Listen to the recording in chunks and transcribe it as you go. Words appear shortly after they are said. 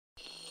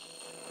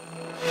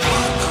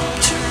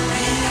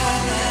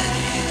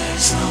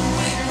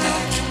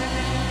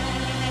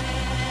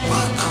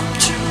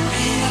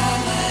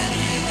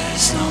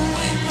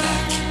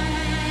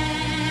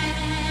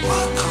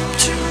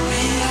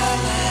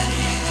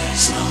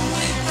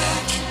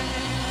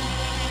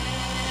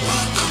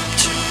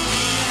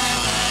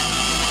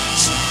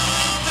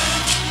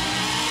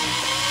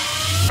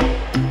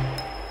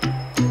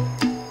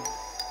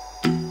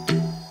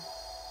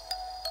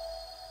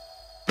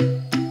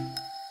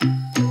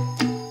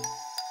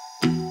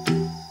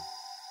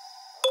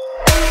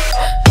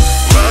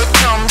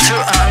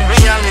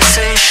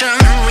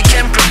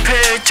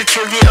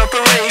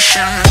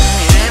celebration.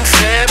 It ain't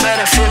fair, but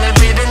I feel like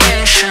we're the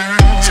nation.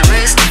 So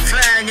raise the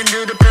flag and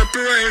do the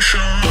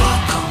preparation.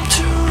 Welcome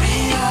to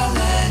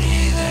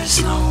reality,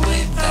 there's no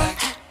way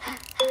back.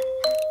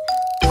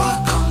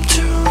 Welcome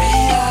to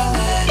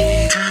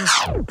reality, there's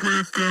no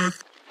way back.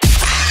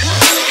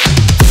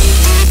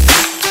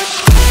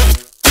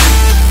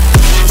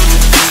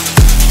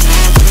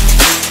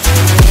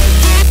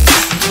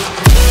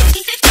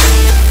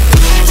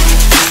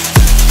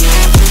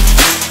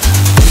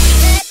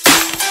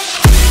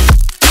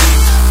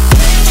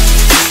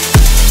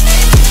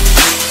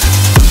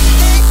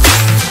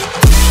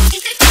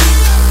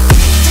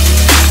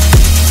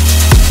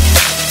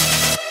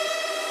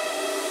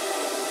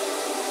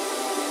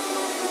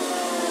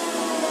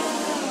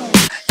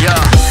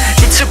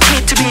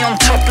 On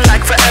top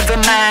like forever,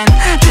 man.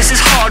 This is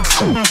hard,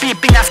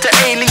 beeping after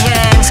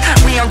aliens.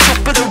 We on top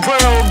of the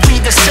world, we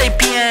the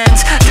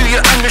sapiens. Do you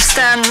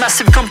understand?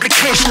 Massive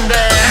complication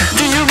there.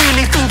 Do you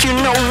really think you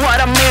know what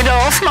I'm made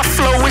of? My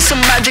flow is so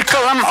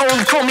magical, I'm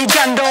old, call me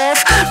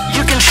Gandalf.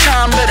 You can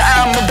shine, but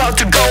I'm about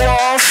to go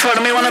off. I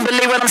don't wanna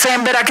believe what I'm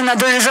saying, but I cannot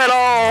do this at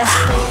all.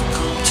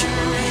 Welcome to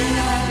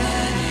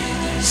reality,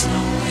 there's no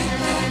way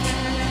back.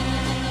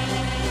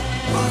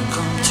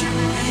 Welcome to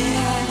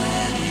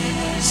reality,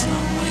 there's no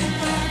way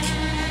back.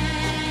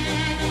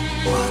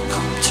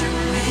 Welcome to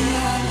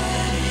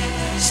reality,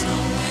 there's no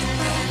way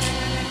back.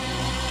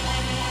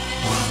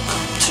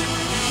 Welcome to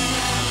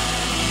reality,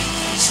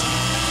 there's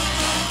no way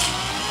back.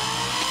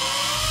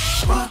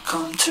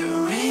 Welcome to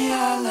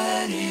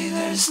reality,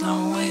 there's no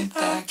way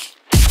back.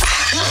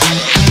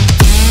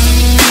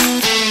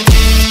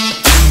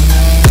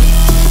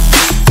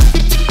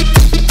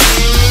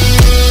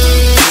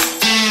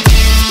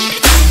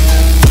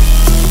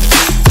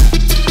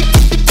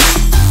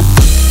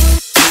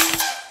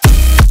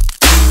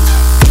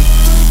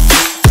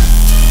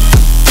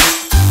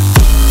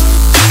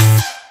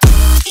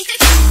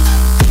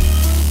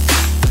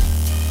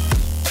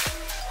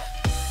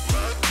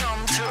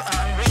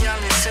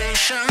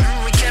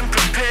 We came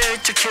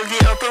prepared to kill the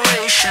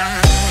operation.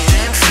 It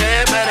ain't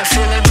fair, but I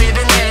feel like we're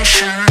the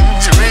nation.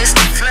 So raise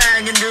the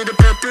flag and do the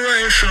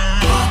preparation.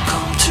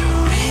 Welcome to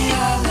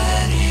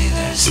reality,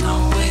 there's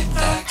no way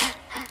back.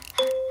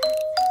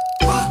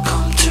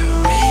 Welcome to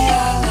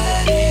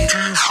reality,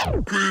 there's no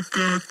way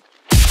back.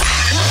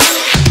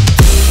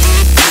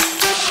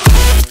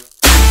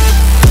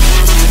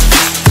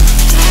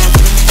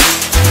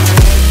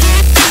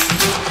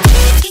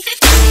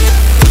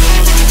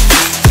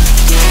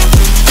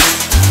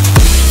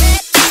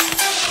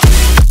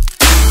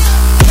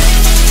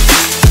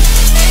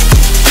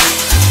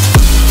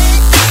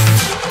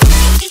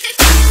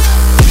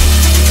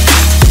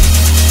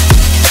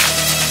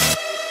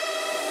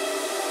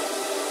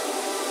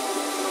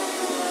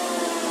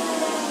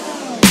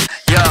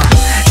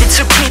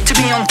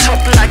 On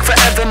top like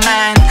forever,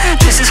 man.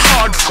 This is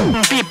hard,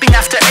 beeping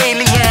after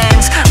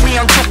aliens. We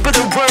on top of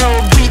the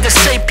world, we the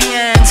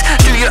sapiens.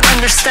 Do you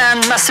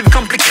understand? Massive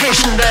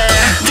complication there.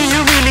 Do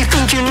you really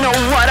think you know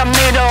what I'm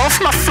made of?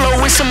 My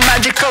flow is so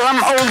magical,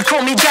 I'm old,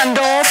 call me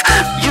Gandalf.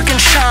 You can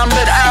shine,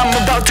 but I'm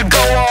about to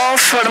go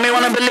off. I don't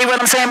wanna believe what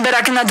I'm saying, but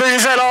I cannot do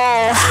this at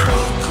all.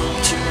 Welcome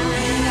to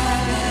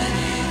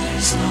reality,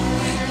 there's no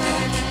way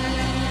back.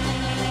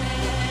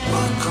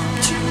 Welcome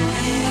to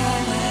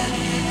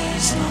reality,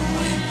 there's no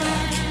way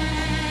back.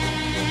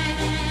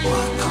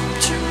 Welcome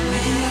to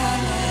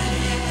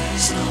reality,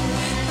 there's no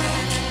way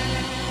back.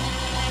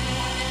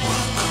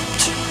 Welcome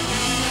to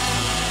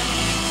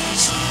reality,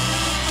 there's no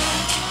way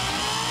back.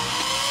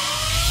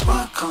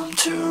 Welcome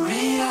to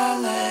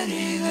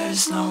reality,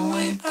 there's no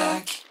way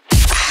back.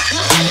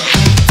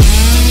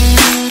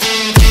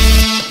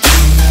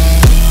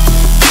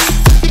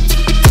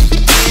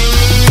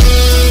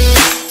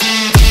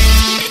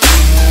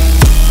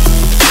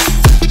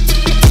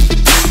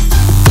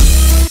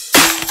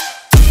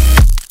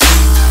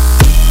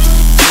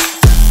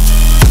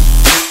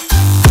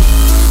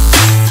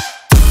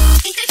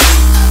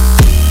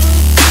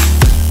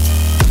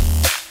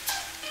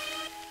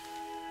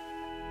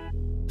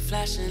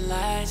 Flashing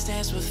lights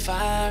dance with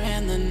fire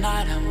in the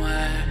night. I'm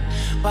wired.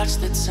 Watch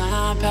the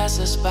time pass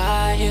us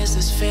by. Is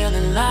this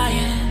feeling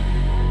lying?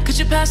 Could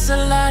you pass the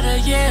lighter?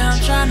 Yeah, I'm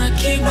trying to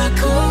keep my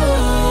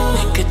cool.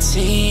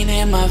 Nicotine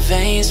in my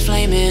veins,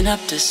 flaming up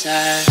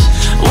desires.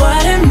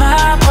 What am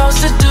I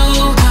supposed to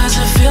do? Cause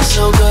it feels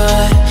so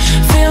good.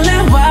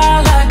 Feeling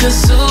wild like a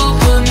zoo.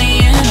 Put me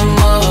in a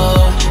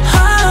mood.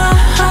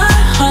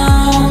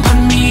 Put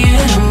me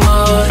in a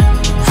mood.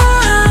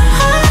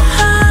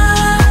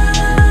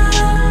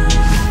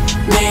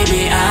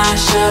 Maybe I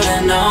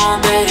should've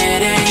known that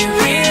it ain't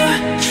real.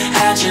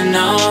 How'd you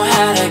know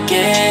how to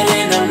get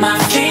into my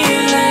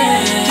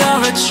feelings?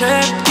 You're a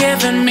trip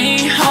giving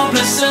me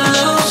hopeless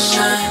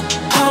solution.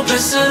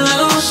 Hopeless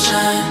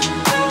solution.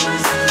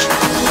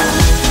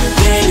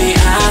 Baby,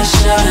 I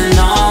should've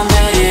known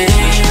that it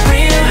ain't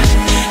real.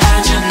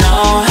 How'd you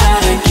know how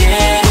to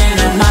get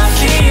into my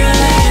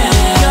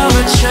feelings? You're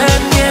a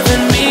trip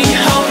giving me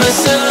hopeless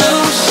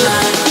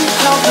solution.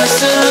 Hopeless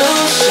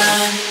solution.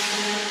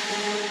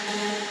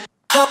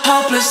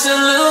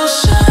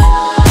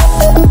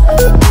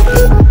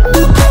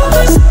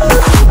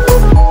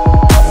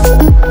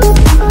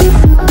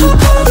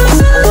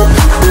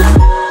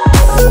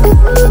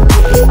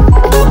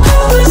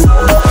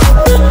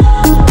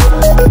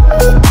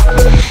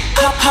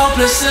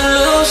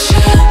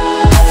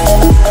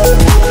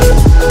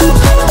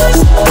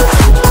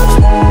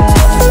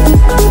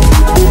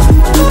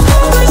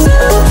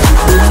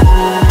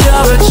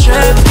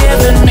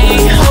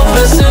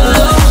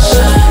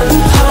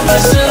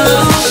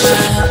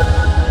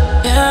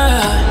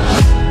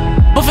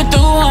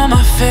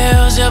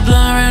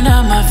 blurring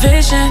of my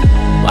vision,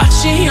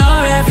 watching your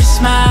every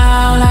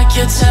smile like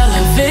your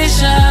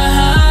television.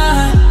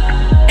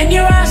 In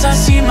your eyes I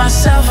see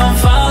myself, I'm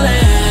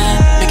falling.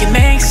 Make it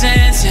make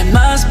sense, it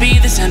must be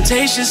the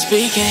temptation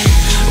speaking.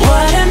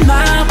 What am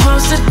I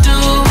supposed to do,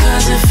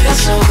 cause it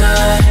feels so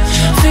good?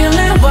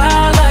 Feeling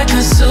wild like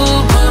a zoo,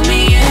 put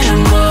me in a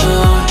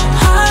mood.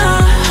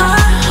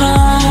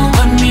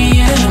 Put me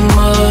in a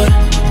mood.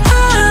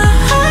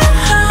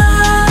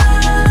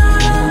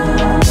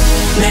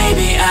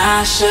 Maybe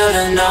I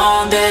should've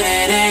known that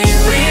it ain't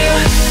real.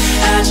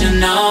 How'd you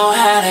know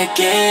how to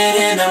get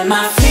into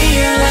my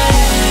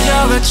feelings?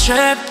 You're a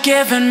trip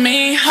giving me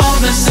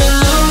hopeless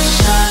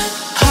illusion,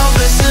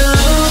 hopeless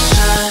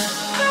illusion.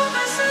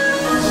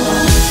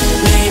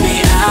 Maybe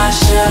I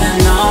should've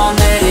known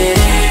that it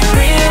ain't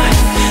real.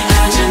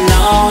 How'd you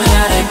know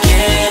how to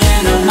get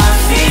into my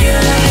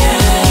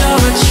feelings?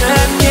 You're a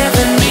trip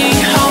giving me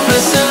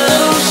hopeless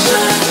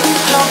illusion,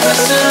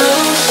 hopeless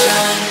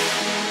illusion,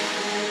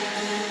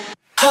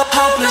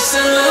 hopeless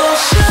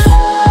illusion.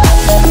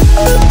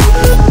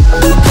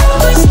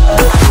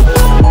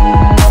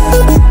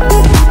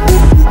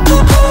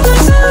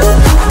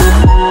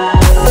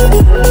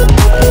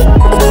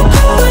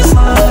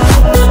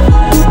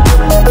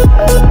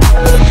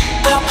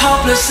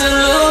 Hopeless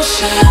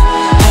illusion.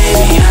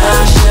 Maybe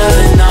I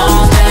should've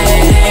known that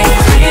it ain't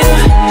real.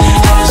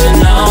 How'd you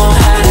know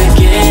how to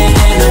get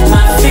into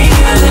my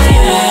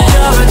feelings?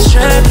 You're a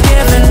trip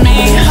giving me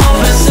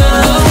hopeless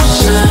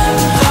illusion,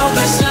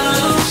 hopeless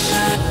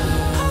illusion,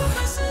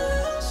 hopeless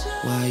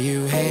illusion. Why you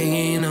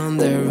hanging on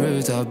the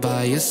rooftop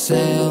by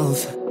yourself?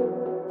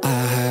 I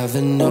have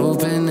an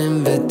open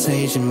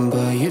invitation,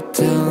 but you're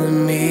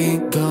telling me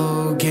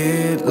go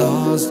get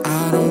lost.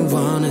 I don't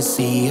wanna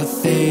see your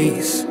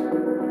face.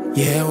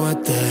 Yeah,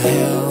 what the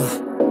hell?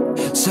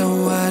 So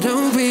why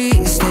don't we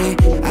stay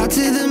out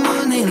till the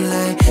morning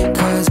light?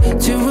 Cause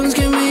two wrongs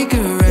can make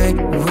a right.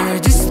 We're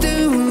just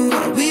doing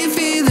what we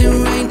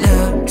feeling right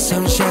now.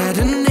 Some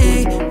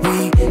Chardonnay, we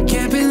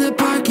camp in the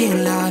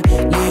parking lot.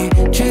 Leave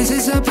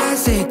traces of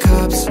plastic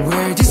cups.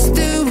 We're just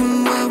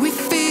doing what we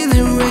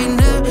feeling right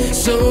now.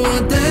 So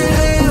what the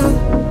hell?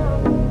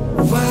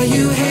 Why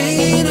you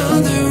hanging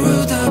on the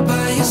rooftop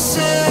by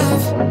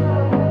yourself?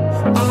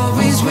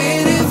 Always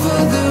waiting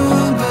for the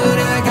one, but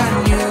I got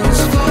news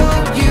for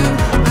you.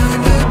 I'm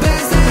the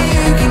best that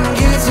you can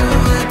get, so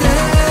what the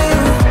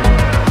hell?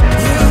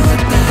 Yeah,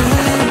 what the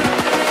hell?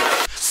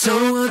 So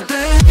what the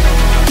hell?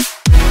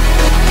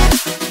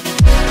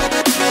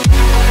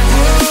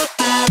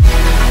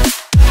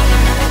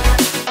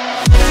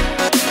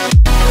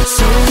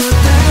 So what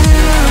the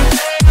hell?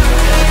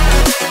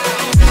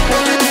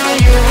 What are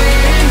you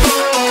waiting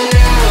for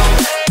now?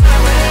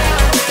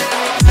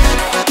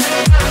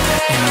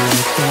 And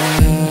what the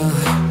hell?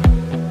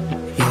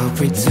 You're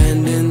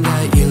pretending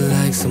that you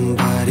like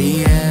somebody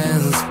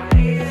else,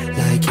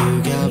 like you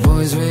got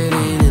boys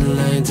waiting in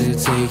line to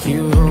take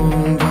you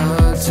home.